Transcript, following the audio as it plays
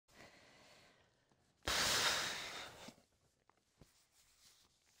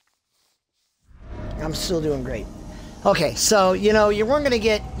I'm still doing great. Okay, so you know you weren't gonna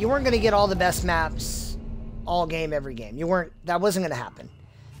get all the best maps all game every game. That wasn't gonna happen.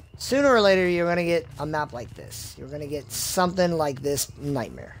 Sooner or later you're gonna get a map like this. You're gonna get something like this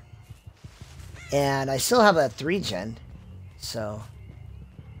nightmare. And I still have a 3-gen, so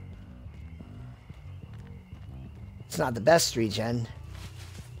it's not the best 3-gen.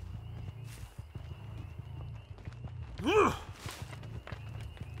 Man.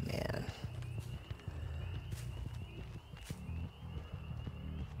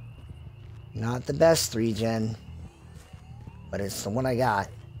 Not the best 3-gen, but it's the one I got.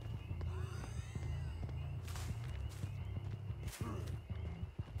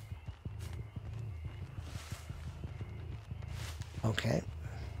 Okay.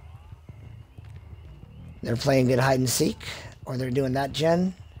 They're playing good hide and seek, or they're doing that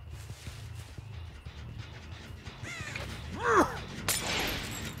gen.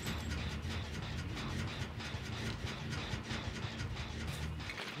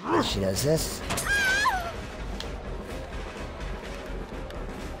 She does this.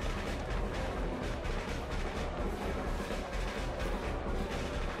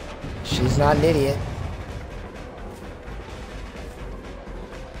 She's not an idiot.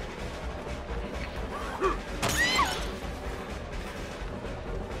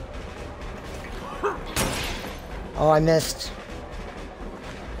 Oh, I missed.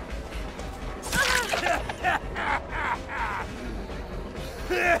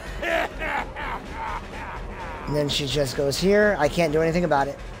 And then she just goes here. I can't do anything about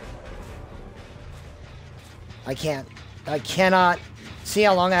it. I can't. I cannot. See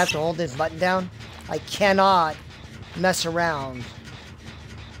how long I have to hold this button down? I cannot mess around.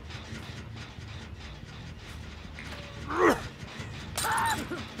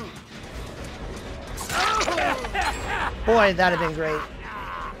 Boy, that'd have been great.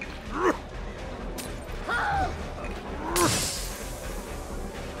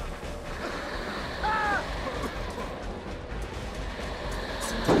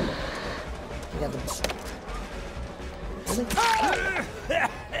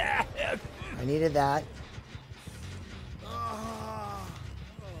 I needed that.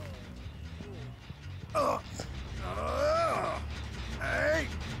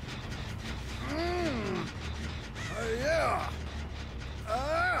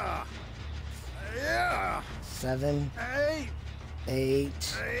 Seven, 8,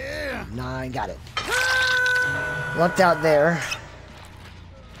 9, got it. Lucked out there.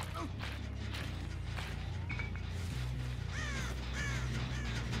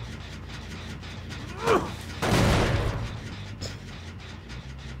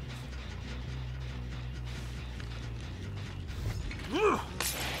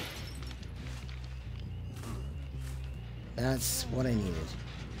 That's what I needed.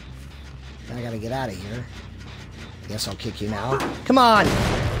 Now I gotta get out of here. Guess I'll kick you now. Come on!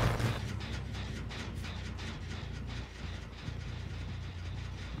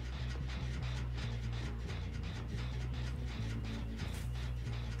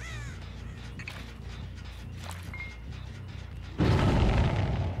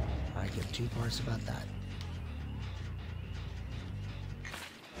 I give 2 parts about that.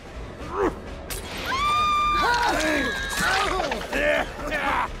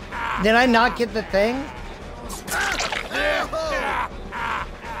 Did I not get the thing?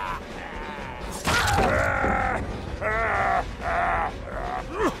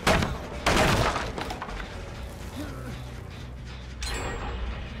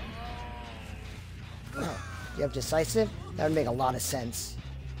 You have decisive? That would make a lot of sense.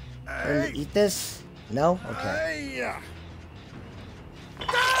 Can you eat this? No? Okay.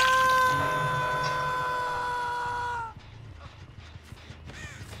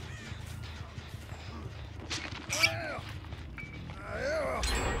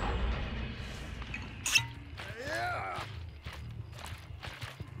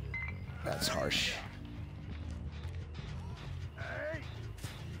 That's harsh.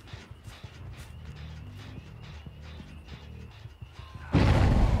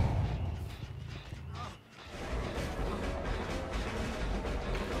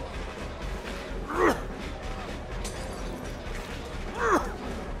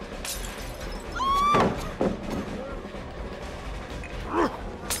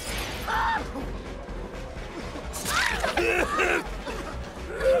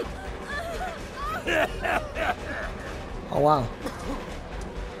 Oh, wow.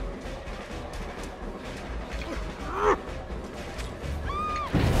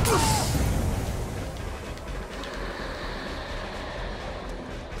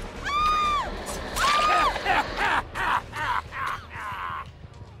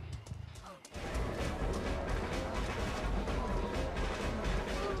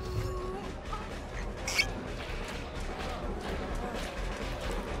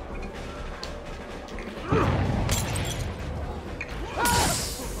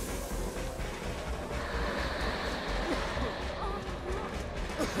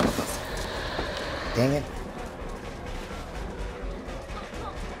 Dang it.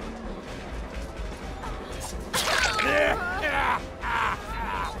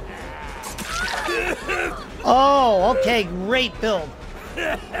 Oh, okay, great build.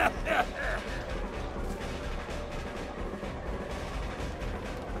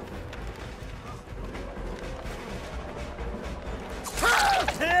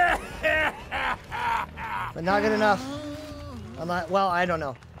 But not good enough. I'm not, well, I don't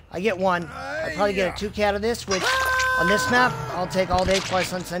know. I get one. I probably get a 2K out of this, which on this map, I'll take all day,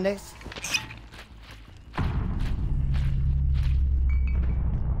 twice on Sundays.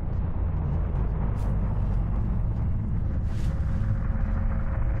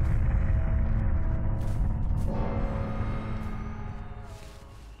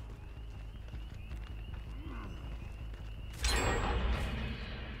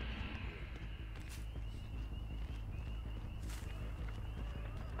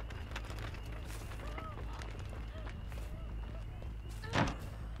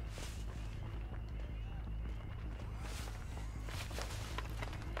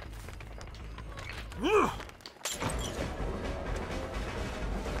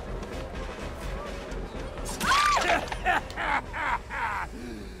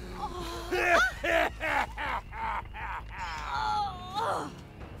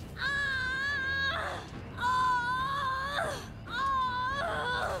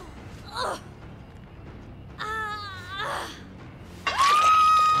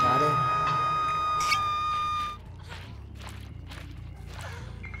 Got it.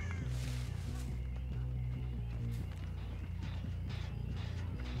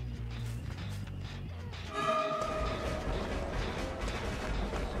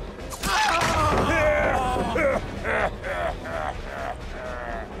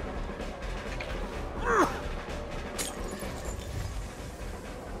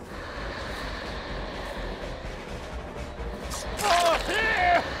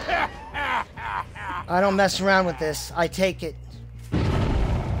 I don't mess around with this. I take it.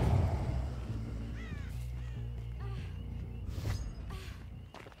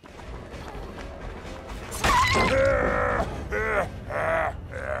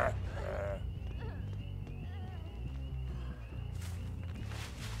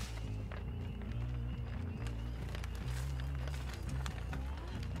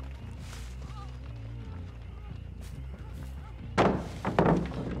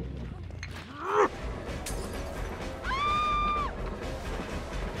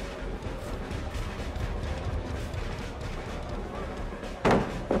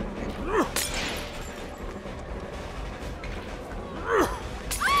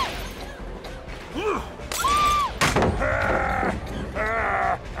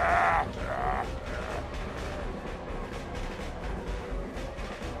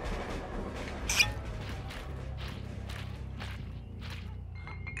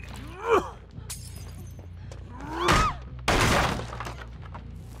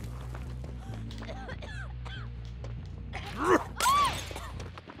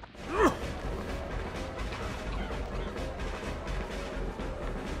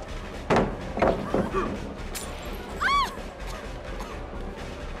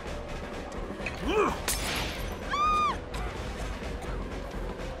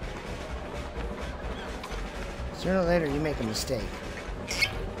 Sooner or later, you make a mistake.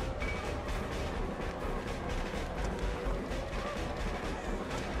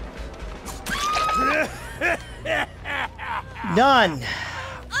 Done.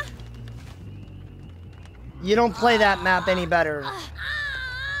 You don't play that map any better.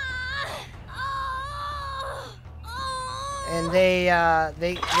 And they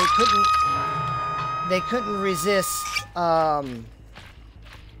couldn't resist.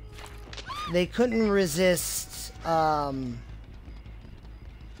 They couldn't resist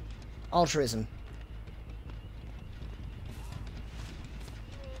altruism.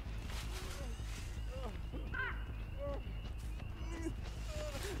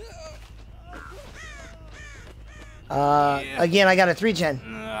 Again, I got a 3-gen.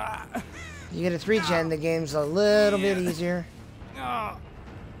 You get a 3-gen, the game's a little bit easier.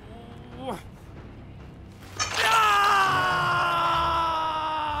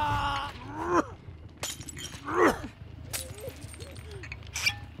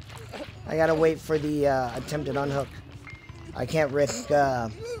 I gotta wait for the attempted unhook. I can't risk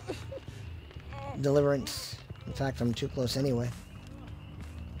deliverance. In fact, I'm too close anyway.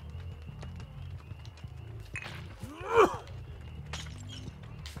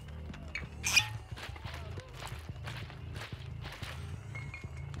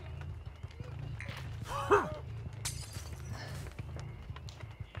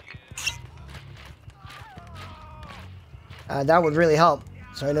 That would really help.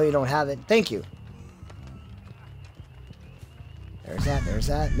 So I know you don't have it. Thank you. There's that. There's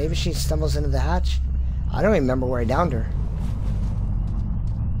that. Maybe she stumbles into the hatch. I don't even remember where I downed her.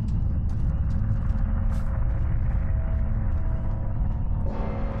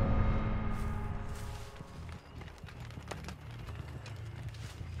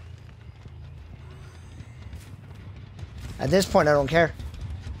 At this point, I don't care.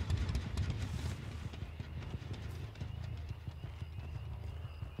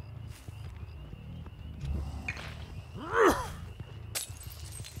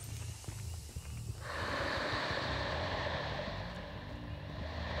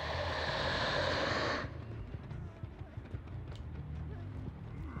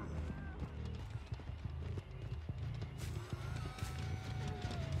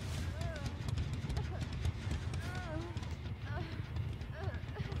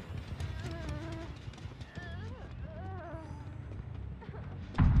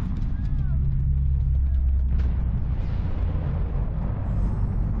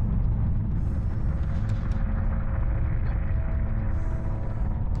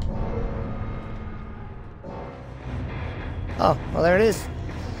 Oh, well, there it is.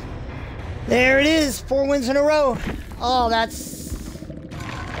 There it is. 4 wins in a row. Oh, that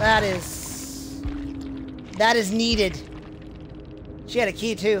is needed. She had a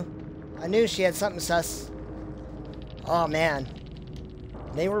key, too. I knew she had something sus. Oh, man.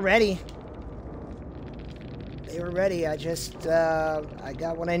 They were ready. They were ready. I just, I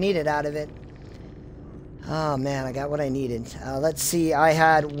got what I needed out of it. Oh, man, I got what I needed. Let's see. I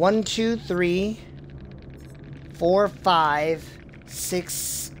had 1, 2, 3... 4, 5,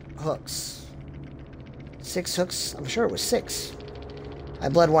 6 hooks. 6 hooks. I'm sure it was 6. I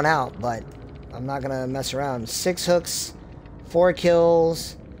bled one out, but I'm not gonna mess around. 6 hooks, 4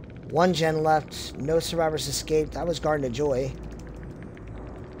 kills, 1 gen left, no survivors escaped. That was Garden of Joy.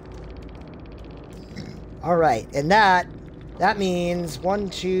 Alright, and that means 1,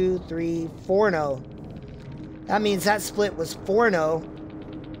 2, 3, 4-0. That means that split was 4-0.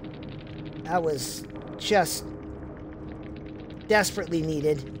 That was just desperately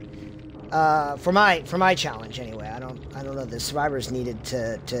needed for my challenge anyway. I don't know the survivors needed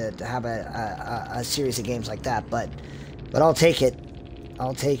to have a series of games like that, but I'll take it.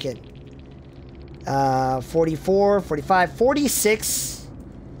 I'll take it. 44, 45, 46,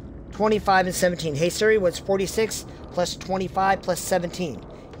 25, and 17. Hey Siri, what's 46 plus 25 plus 17?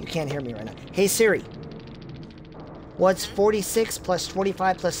 You can't hear me right now. Hey Siri, what's 46 plus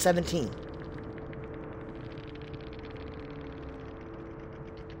 25 plus 17?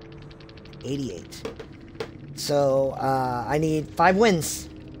 88. So I need 5 wins.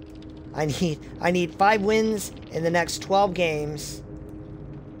 I need 5 wins in the next 12 games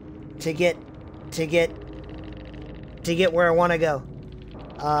to get where I want to go.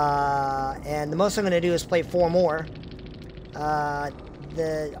 And the most I'm going to do is play 4 more. All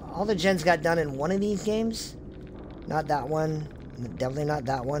the gens got done in one of these games. Not that one. Definitely not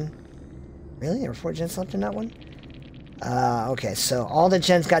that one. Really? There were 4 gens left in that one? Okay, so all the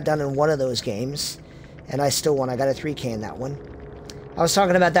gens got done in one of those games, and I still won. I got a 3K in that one. I was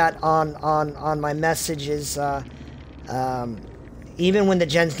talking about that on my messages. Even when the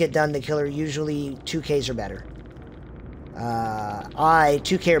gens get done, the killer usually 2Ks or better. I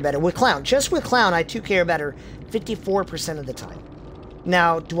 2K or better. With Clown, just with Clown, I 2K or better 54% of the time.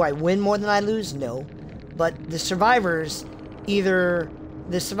 Now, do I win more than I lose? No. But the survivors,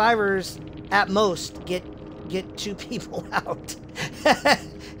 at most get 2 people out.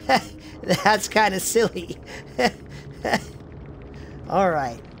 That's kind of silly.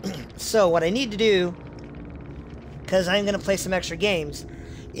 Alright. So what I need to do, because I'm going to play some extra games,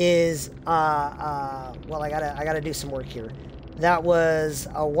 is, well, I gotta do some work here. That was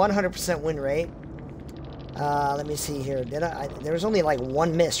a 100% win rate. Let me see here. There was only like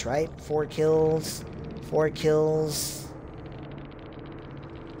 1 miss, right? 4 kills. 4 kills.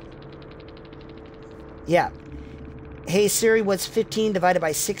 Yeah. Hey Siri, what's 15 divided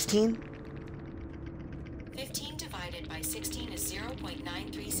by 16? 15 divided by 16 is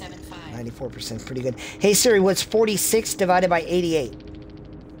 0.9375. 94%, pretty good. Hey Siri, what's 46 divided by 88?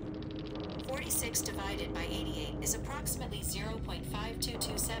 46 divided by 88 is approximately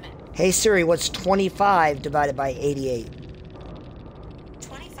 0.5227. Hey Siri, what's 25 divided by 88?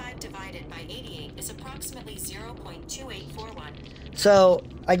 25 divided by 88 is approximately 0.2841. So,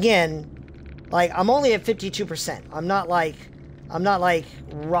 again, like, I'm only at 52%. I'm not like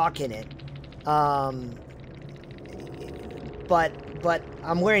rocking it. But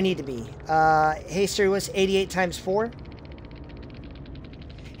I'm where I need to be. Hey Siri, what's 88 times 4?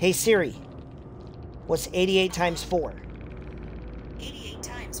 Hey Siri, what's 88 times 4? 8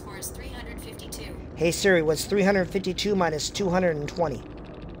 times 4 is 352. Hey Siri, what's 352 minus 220?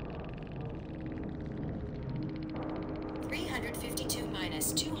 352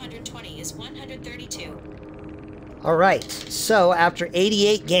 minus 220 is 132. All right, so after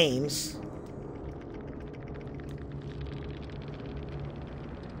 88 games,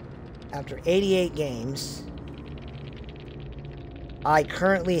 I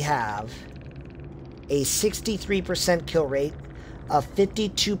currently have a 63% kill rate, a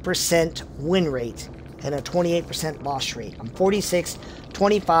 52% win rate, and a 28% loss rate. I'm 46,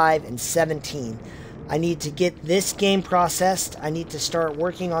 25, and 17. I need to get this game processed. I need to start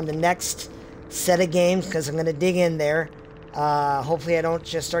working on the next set of games because I'm going to dig in there. Hopefully I don't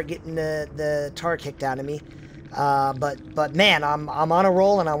just start getting the tar kicked out of me. But man, I'm on a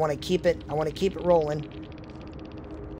roll and I want to keep it rolling.